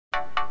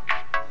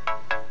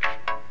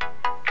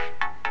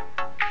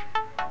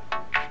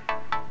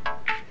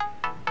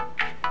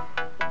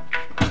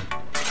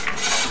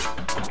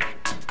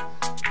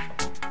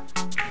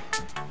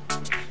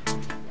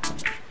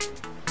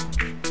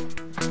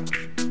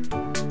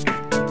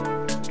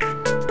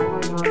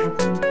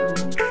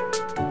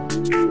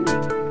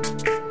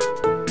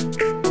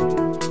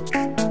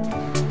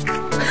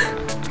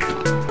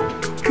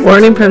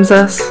Morning,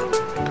 princess.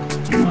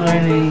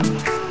 Morning.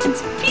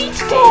 It's beach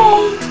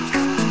day.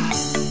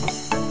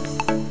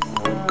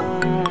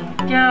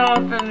 Get off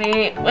of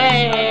me.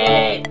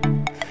 Wait.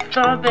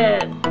 Stop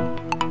it.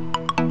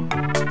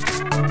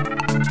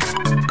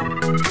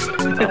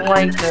 I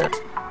like this.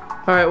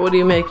 Alright, what are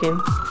you making?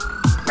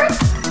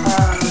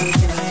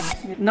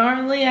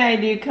 Normally I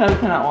do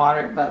coconut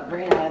water, but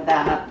ran out of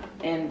that.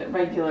 And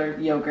regular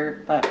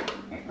yogurt, but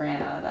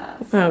ran out of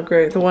that. So. Oh,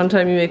 great. The one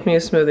time you make me a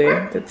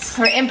smoothie, it's...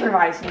 Or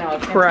improvise, you know,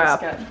 it's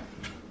crap. Good.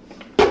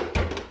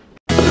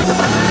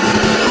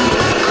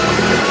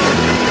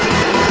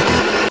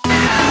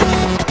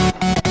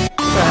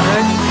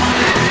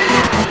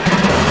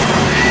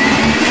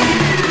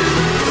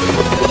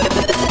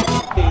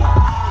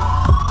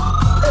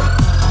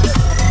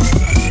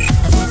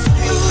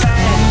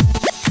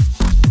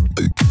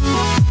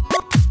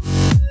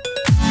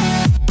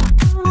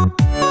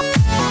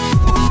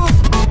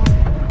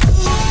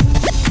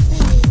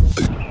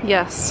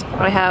 Yes,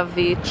 I have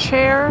the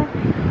chair,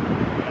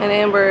 and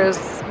Amber is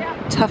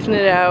toughing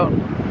it out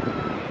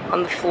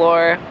on the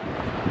floor.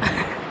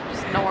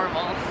 Just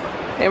normal.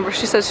 Amber,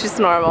 she says she's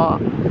normal.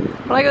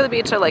 When I go to the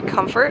beach, I like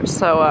comfort,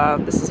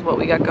 so this is what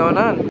we got going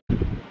on.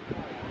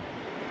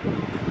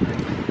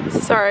 This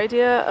is our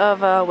idea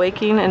of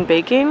waking and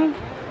baking,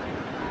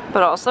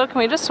 but also, can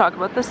we just talk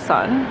about the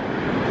sun?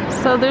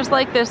 So there's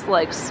like this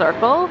like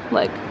circle,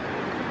 like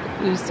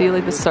you see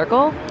like this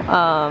circle.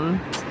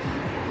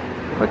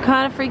 We're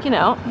kind of freaking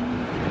out.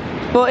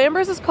 Well,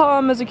 Amber's as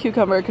calm as a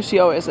cucumber because she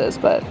always is,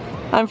 but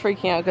I'm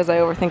freaking out because I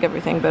overthink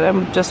everything. But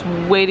I'm just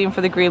waiting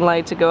for the green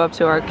light to go up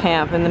to our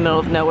camp in the middle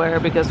of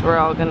nowhere because we're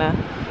all gonna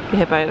get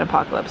hit by an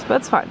apocalypse. But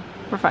it's fine.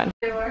 We're fine.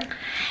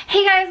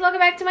 Hey guys, welcome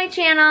back to my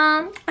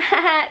channel.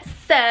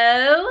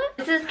 So,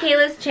 this is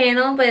Kayla's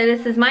channel, but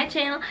this is my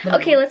channel.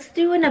 Okay, let's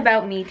do an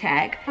about me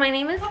tag. My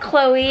name is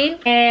Chloe,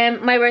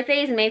 and my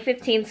birthday is May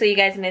 15th, so you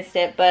guys missed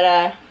it,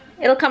 but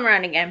it'll come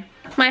around again.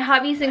 My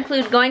hobbies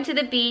include going to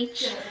the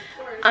beach,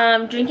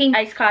 drinking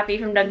iced coffee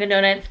from Dunkin'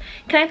 Donuts.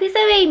 Can I please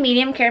have a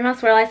medium caramel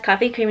swirl iced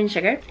coffee, cream and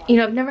sugar? You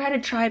know, I've never had a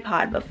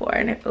tripod before,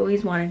 and I've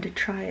always wanted to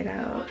try it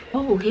out.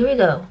 Oh, here we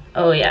go.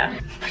 Oh, yeah.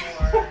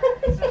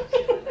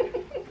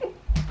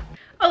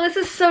 Oh, this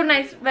is so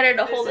nice. Better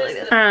to hold it like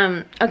this.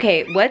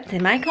 Okay, what's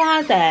in my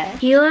closet?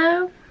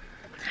 Kayla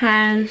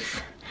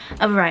has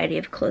a variety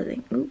of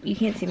clothing. Ooh, you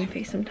can't see my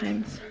face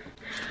sometimes.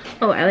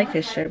 Oh, I like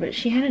this shirt, but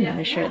she had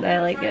another shirt that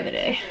I liked the other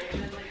day.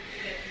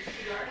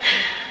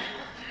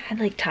 Had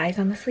like ties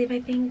on the sleeve, I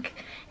think,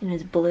 and it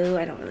was blue.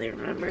 I don't really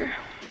remember.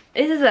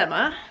 This is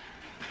Emma.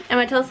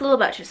 Emma, tell us a little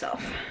about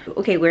yourself.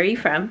 Okay, where are you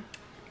from?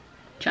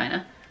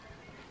 China.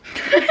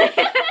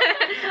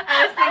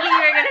 I was thinking you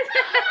were gonna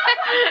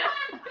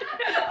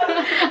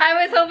I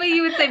was hoping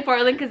you would say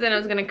Portland because then I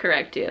was gonna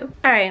correct you.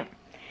 Alright.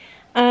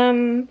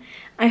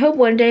 I hope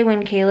one day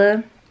when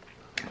Kayla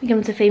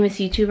becomes a famous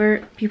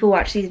YouTuber, people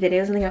watch these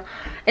videos and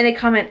they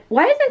comment,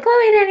 why isn't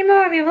Chloe in any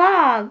more of your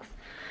vlogs?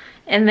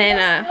 And then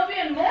There'll be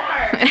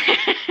more.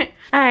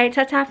 Alright,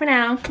 ta-ta for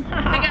now.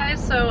 Hey guys,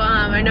 so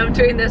I know I'm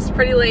doing this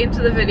pretty late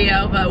into the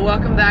video, but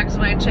welcome back to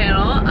my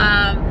channel.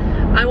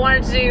 I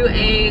wanted to do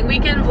a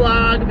weekend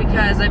vlog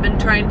because I've been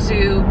trying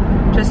to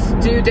just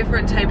do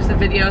different types of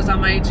videos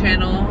on my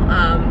channel.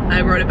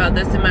 I wrote about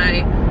this in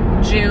my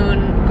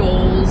June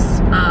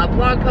goals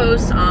blog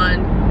post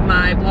on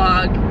my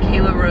blog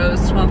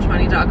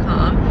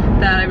KaylaRose1220.com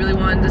that I really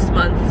wanted this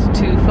month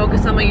to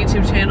focus on my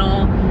YouTube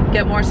channel,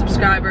 get more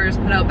subscribers,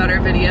 put out better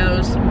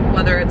videos,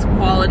 whether it's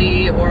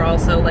quality or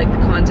also like the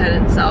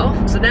content itself.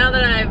 So now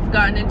that I've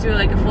gotten into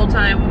like a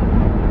full-time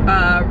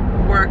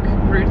work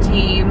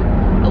routine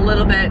a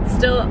little bit,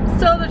 still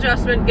an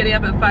adjustment getting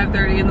up at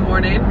 5:30 in the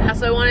morning.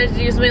 So I wanted to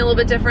do something a little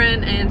bit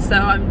different, and so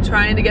I'm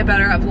trying to get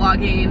better at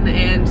vlogging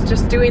and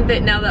just doing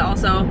things now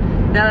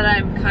that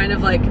I'm kind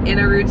of like in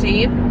a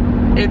routine.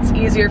 It's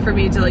easier for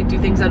me to like do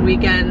things on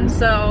weekends.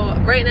 So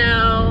right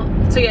now,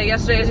 so yeah,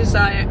 yesterday as you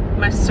saw,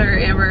 my sister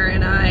Amber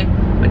and I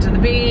went to the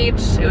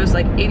beach. It was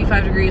like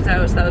 85 degrees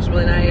out, so that was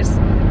really nice.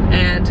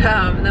 And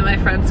then my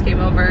friends came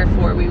over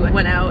before we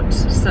went out.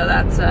 So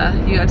that's,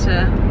 you got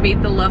to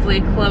meet the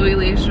lovely Chloe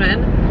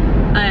Leishman.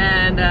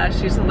 And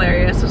she's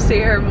hilarious. You'll see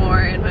her more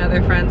and my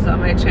other friends on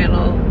my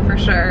channel for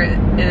sure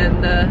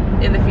in the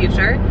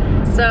future.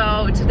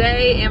 So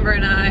today, Amber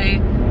and I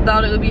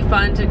thought it would be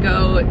fun to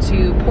go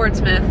to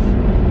Portsmouth,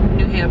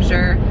 New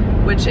Hampshire,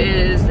 which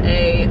is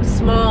a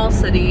small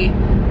city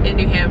in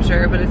New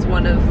Hampshire, but it's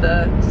one of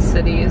the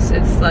cities.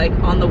 It's like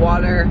on the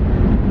water.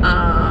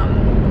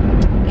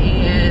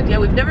 And yeah,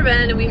 we've never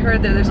been, and we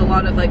heard that there's a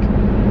lot of like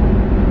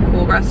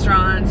cool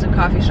restaurants and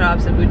coffee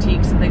shops and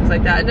boutiques and things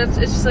like that. And it's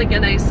just like a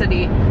nice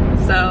city,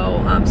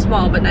 so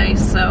small but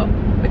nice. So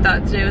we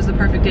thought today was the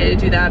perfect day to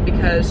do that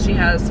because she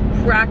has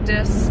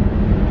practice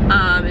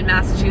in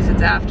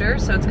Massachusetts after,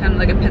 so it's kind of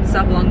like a pit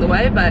stop along the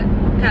way, but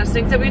kind of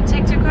stinks that we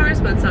take 2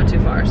 cars, but it's not too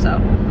far. So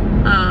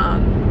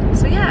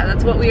so yeah,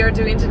 that's what we are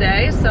doing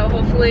today. So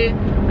hopefully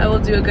I will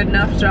do a good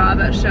enough job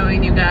at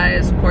showing you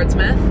guys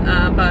Portsmouth,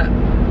 but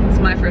it's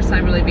my first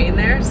time really being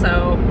there,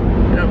 so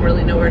we don't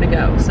really know where to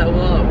go. So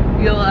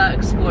you'll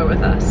explore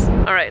with us.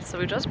 All right, so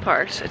we just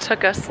parked. It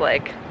took us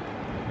like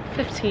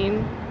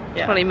 15,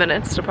 20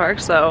 minutes to park,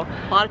 so.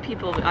 A lot of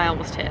people I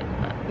almost hit.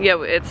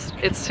 Yeah,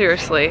 it's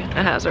seriously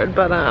a hazard,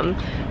 but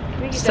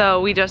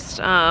so we just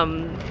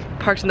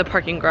parked in the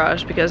parking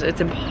garage because it's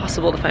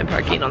impossible to find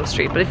parking on the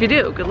street, but if you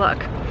do, good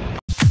luck.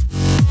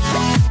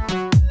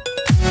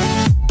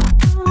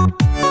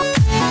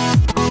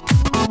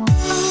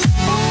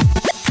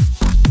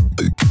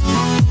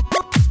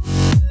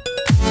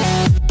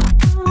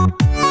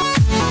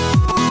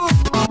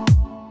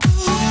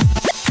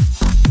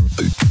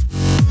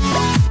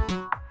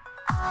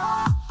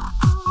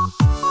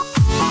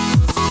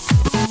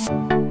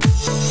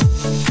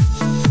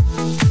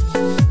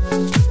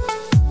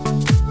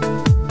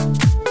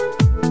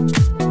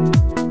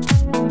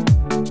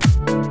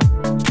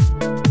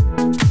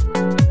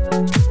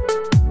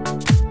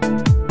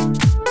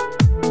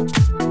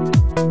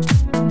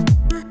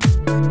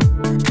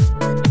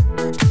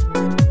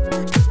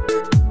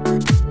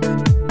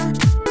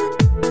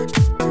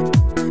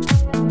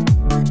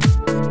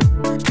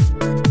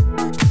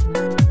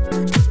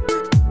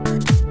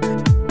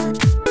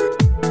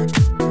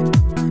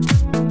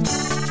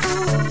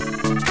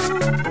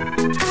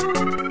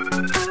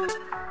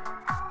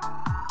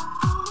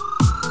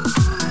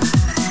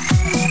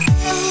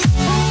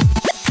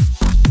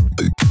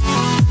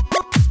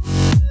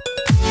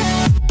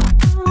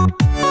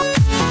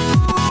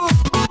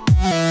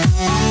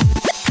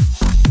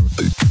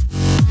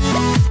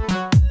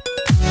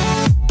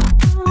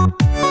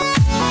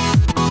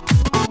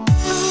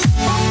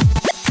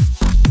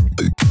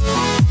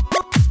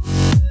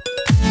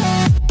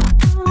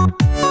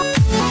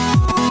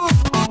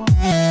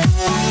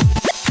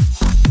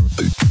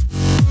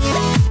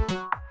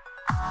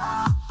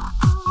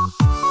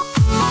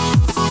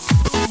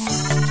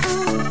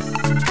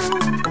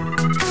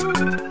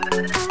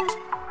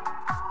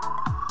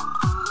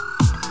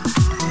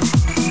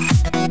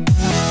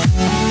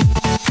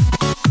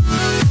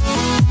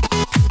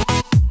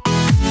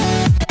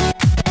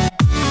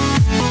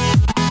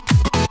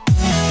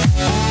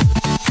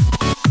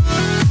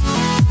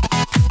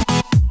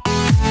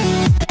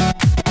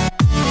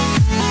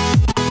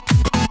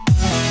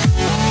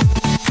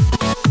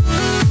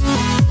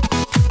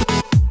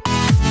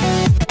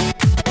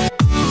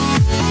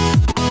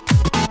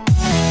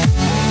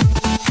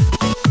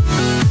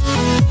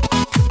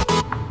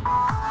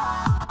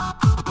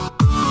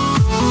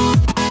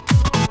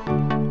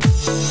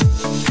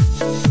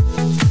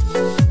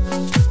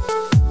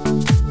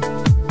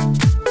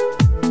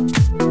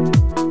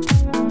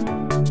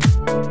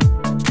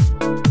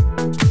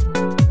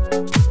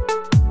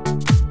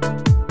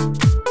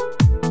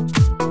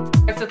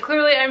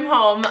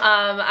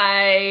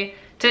 I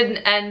didn't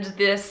end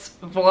this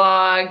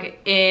vlog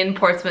in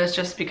Portsmouth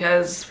just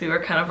because we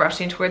were kind of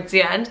rushing towards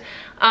the end.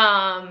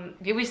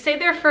 We stayed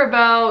there for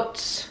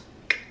about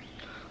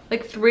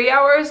like 3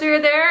 hours we were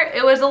there.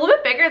 It was a little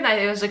bit bigger than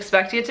I was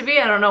expecting it to be.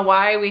 I don't know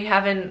why we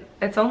haven't,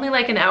 it's only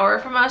like an hour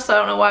from us, so I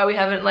don't know why we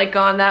haven't like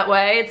gone that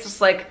way. It's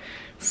just like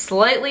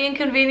slightly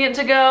inconvenient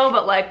to go,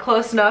 but like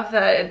close enough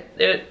that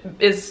it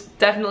is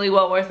definitely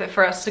well worth it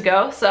for us to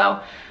go.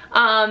 So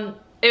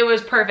it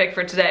was perfect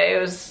for today. It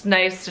was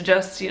nice to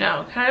just, you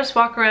know, kind of just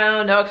walk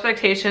around, no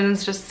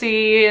expectations, just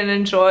see and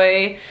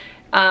enjoy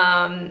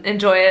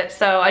it.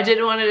 So I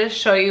did want to just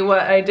show you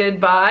what I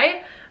did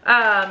buy.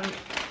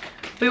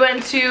 We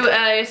went to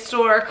a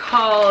store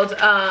called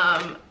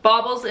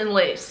Baubles and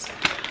Lace.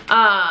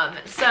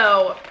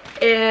 So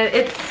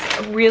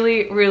it's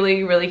really,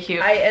 really, really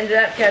cute. I ended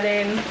up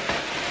getting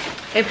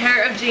a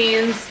pair of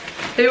jeans.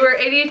 They were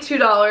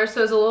 $82, so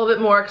it was a little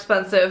bit more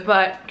expensive,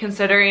 but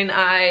considering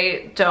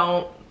I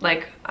don't,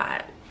 like,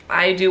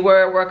 I do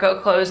wear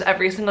workout clothes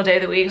every single day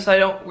of the week, so I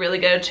don't really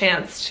get a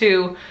chance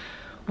to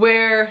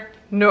wear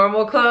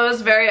normal clothes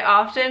very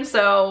often.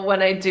 So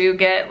when I do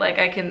get, like,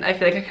 I feel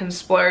like I can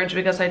splurge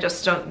because I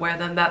just don't wear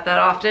them that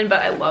often,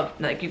 but I love,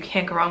 like, you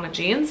can't go wrong with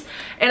jeans.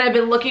 And I've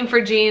been looking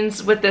for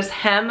jeans with this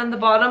hem on the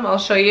bottom. I'll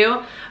show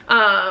you.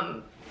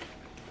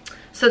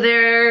 So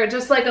they're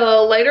just like a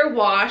lighter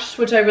wash,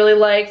 which I really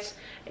liked.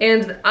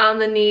 And on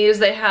the knees,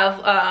 they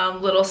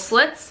have little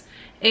slits.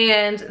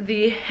 And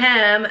the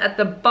hem at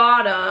the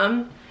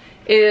bottom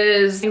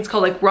is, it's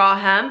called like raw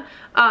hem.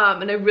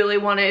 And I really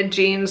wanted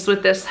jeans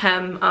with this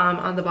hem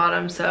on the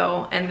bottom,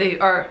 so, and they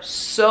are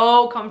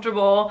so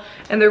comfortable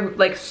and they're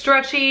like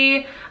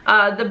stretchy.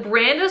 The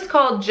brand is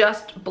called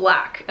Just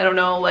Black. I don't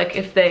know like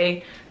if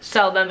they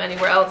sell them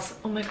anywhere else.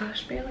 Oh my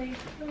gosh, Bailey.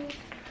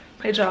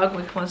 My dog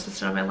like wants to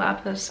sit on my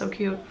lap. That's so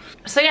cute.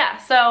 So yeah,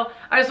 so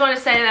I just want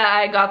to say that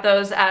I got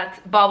those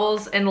at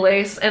Baubles and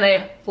Lace, and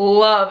I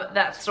love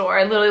that store.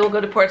 I literally will go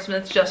to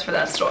Portsmouth just for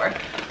that store.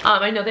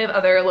 I know they have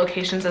other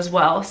locations as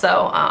well,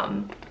 so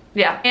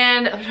yeah.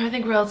 And I'm trying to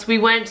think where else. We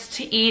went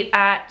to eat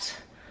at,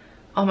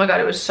 oh my god,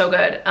 it was so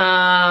good.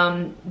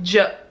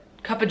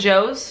 Cup of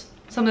Joe's,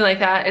 something like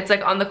that. It's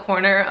like on the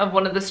corner of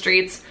one of the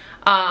streets.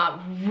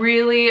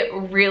 Really,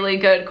 really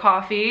good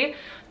coffee.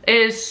 It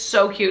is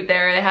so cute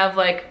there. They have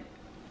like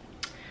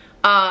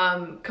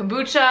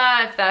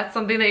kombucha, if that's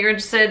something that you're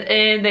interested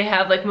in. They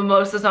have like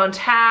mimosas on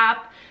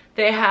tap.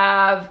 They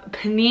have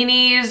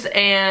paninis,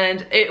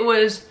 and it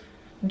was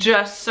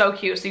just so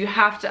cute. So you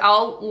have to,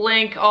 I'll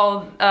link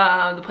all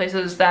the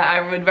places that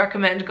I would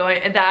recommend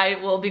going, and that I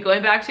will be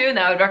going back to, and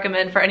that I would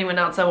recommend for anyone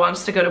else that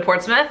wants to go to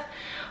Portsmouth.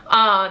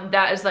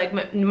 That is like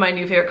my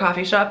new favorite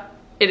coffee shop.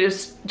 It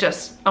is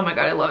just, oh my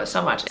god, I love it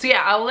so much. So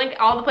yeah, I'll link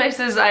all the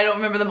places. I don't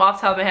remember them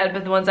off the top of my head,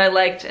 but the ones I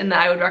liked and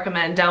that I would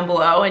recommend down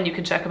below, and you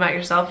can check them out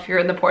yourself if you're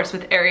in the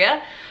Portsmouth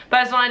area. But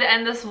I just wanted to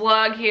end this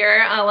vlog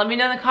here. Let me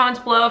know in the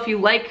comments below if you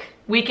like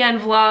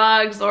weekend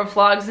vlogs or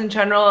vlogs in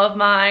general of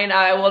mine.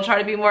 I will try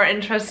to be more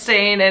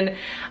interesting and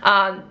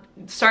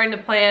starting to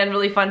plan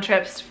really fun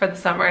trips for the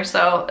summer,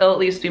 so it'll at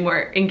least be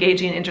more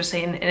engaging,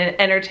 interesting, and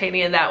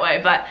entertaining in that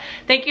way. But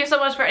thank you so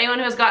much for anyone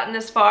who has gotten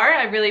this far.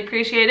 I really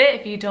appreciate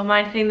it. If you don't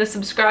mind hitting the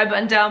subscribe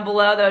button down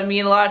below, that would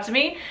mean a lot to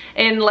me,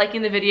 and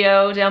liking the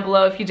video down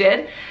below if you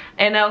did.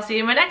 And I'll see you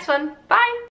in my next one. Bye!